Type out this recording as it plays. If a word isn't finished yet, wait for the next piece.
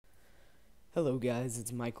Hello guys,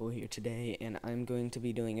 it's Michael here today, and I'm going to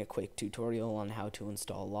be doing a quick tutorial on how to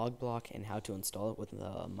install LogBlock and how to install it with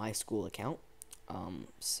the MySQL account.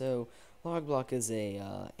 So LogBlock is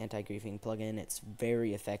a anti-griefing plugin. It's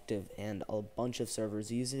very effective, and a bunch of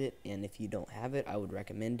servers use it. And if you don't have it, I would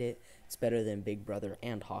recommend it. It's better than Big Brother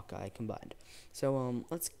and Hawkeye combined. So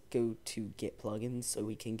let's go to Get Plugins so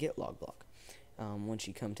we can get LogBlock. Once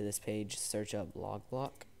you come to this page, search up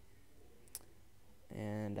LogBlock.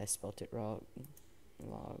 And I spelt it wrong.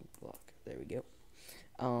 LogBlock. There we go.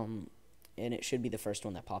 And it should be the first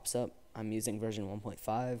one that pops up. I'm using version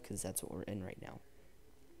 1.5 because that's what we're in right now.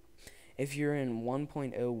 If you're in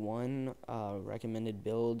 1.01 recommended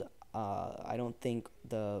build, I don't think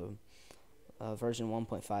the version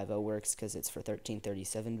 1.50 works because it's for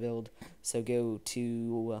 1337 build. So go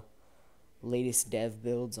to latest dev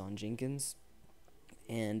builds on Jenkins.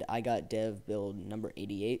 And I got dev build number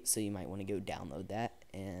 88, so you might want to go download that,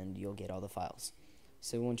 and you'll get all the files.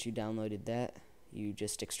 So once you downloaded that, you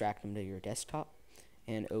just extract them to your desktop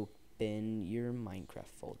and open your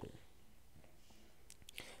Minecraft folder.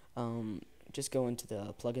 Just go into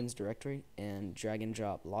the plugins directory and drag and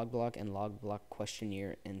drop LogBlock and LogBlock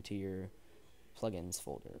questionnaire into your plugins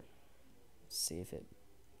folder. Let's see if it...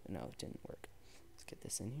 No, it didn't work. Let's get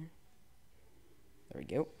this in here. There we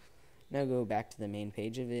go. Now go back to the main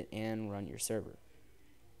page of it and run your server.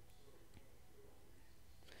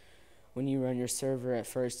 When you run your server, at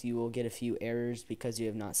first you will get a few errors because you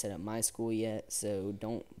have not set up MySQL yet, so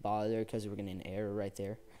don't bother because we're getting an error right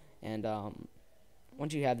there. And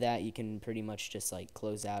once you have that, you can pretty much just like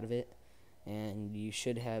close out of it, and you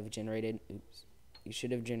should have generated a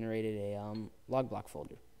LogBlock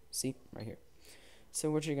folder. See, right here.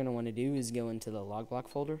 So what you're going to want to do is go into the LogBlock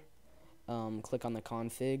folder, click on the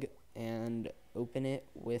config, and open it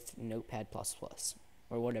with Notepad++,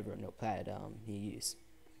 or whatever notepad you use.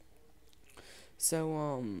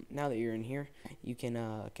 So now that you're in here, you can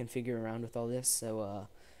configure around with all this. So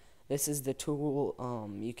this is the tool.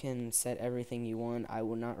 You can set everything you want. I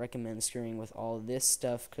would not recommend screwing with all this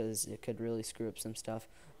stuff because it could really screw up some stuff.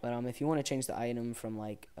 But if you want to change the item from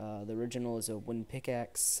like the original is a wooden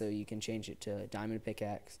pickaxe, so you can change it to a diamond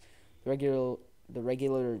pickaxe. The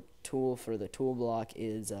regular tool for the tool block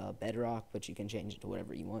is Bedrock, but you can change it to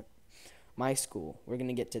whatever you want. MySQL, we're going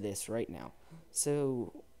to get to this right now.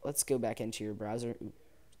 So let's go back into your browser.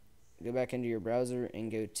 Go back into your browser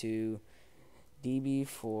and go to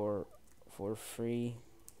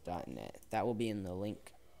db4free.net. That will be in the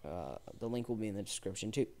link. The link will be in the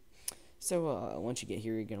description too. So once you get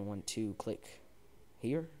here, you're going to want to click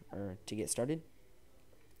here or to get started,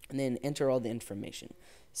 and then enter all the information.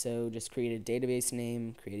 So just create a database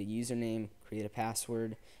name, create a username, create a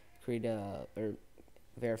password,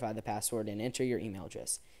 verify the password, and enter your email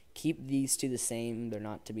address. Keep these two the same; they're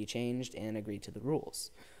not to be changed, and agree to the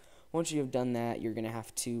rules. Once you have done that, you're gonna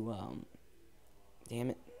have to,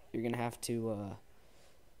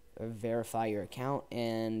 verify your account,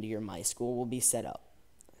 and your MySQL will be set up.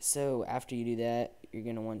 So after you do that, you're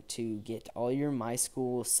gonna want to get all your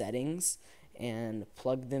MySQL settings and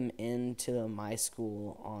plug them into the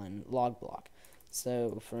MySQL on LogBlock.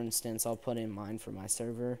 So for instance, I'll put in mine for my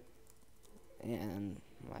server, and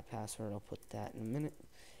my password, I'll put that in a minute.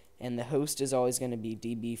 And the host is always going to be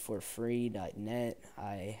db4free.net.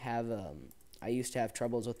 I used to have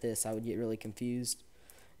troubles with this. I would get really confused,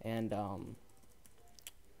 and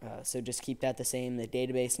so just keep that the same. The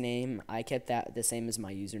database name, I kept that the same as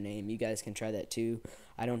my username. You guys can try that too.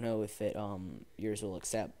 I don't know if it yours will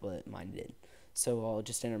accept, but mine did. So I'll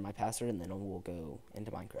just enter my password, and then we'll go into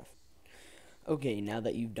Minecraft. Okay, now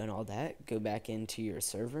that you've done all that, go back into your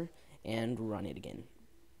server and run it again.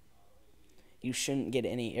 You shouldn't get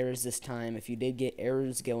any errors this time. If you did get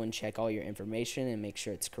errors, go and check all your information and make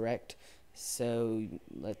sure it's correct. So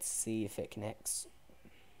let's see if it connects.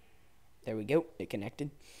 There we go, it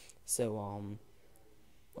connected. So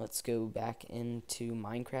let's go back into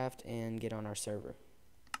Minecraft and get on our server.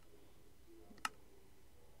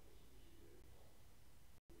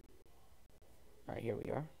 Alright, here we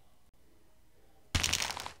are. A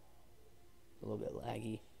little bit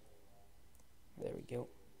laggy. There we go.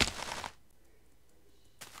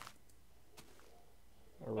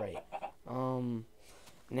 Alright.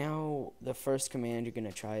 Now the first command you're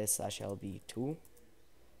gonna try is /lb tool.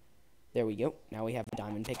 There we go. Now we have a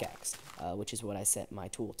diamond pickaxe, which is what I set my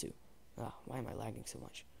tool to. Why am I lagging so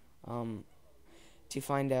much? To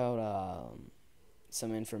find out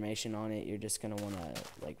some information on it, you're just gonna wanna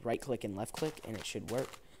like right click and left click, and it should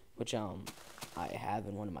work, which I have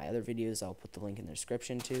in one of my other videos. I'll put the link in the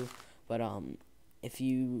description too. But if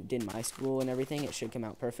you did MySQL and everything, it should come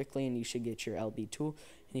out perfectly, and you should get your LB tool,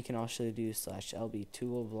 you can also do /lb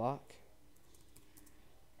tool block,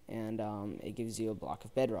 and it gives you a block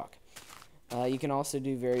of bedrock. You can also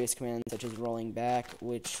do various commands such as rolling back,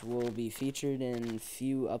 which will be featured in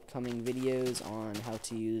few upcoming videos on how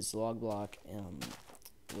to use LogBlock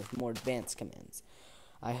with more advanced commands.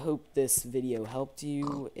 I hope this video helped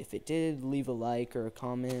you. If it did, leave a like or a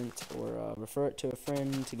comment, or refer it to a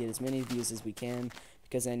friend to get as many views as we can,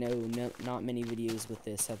 because I know not many videos with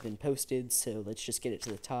this have been posted, so let's just get it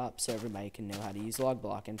to the top so everybody can know how to use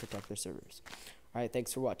LogBlock and protect their servers. Alright,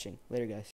 thanks for watching. Later, guys.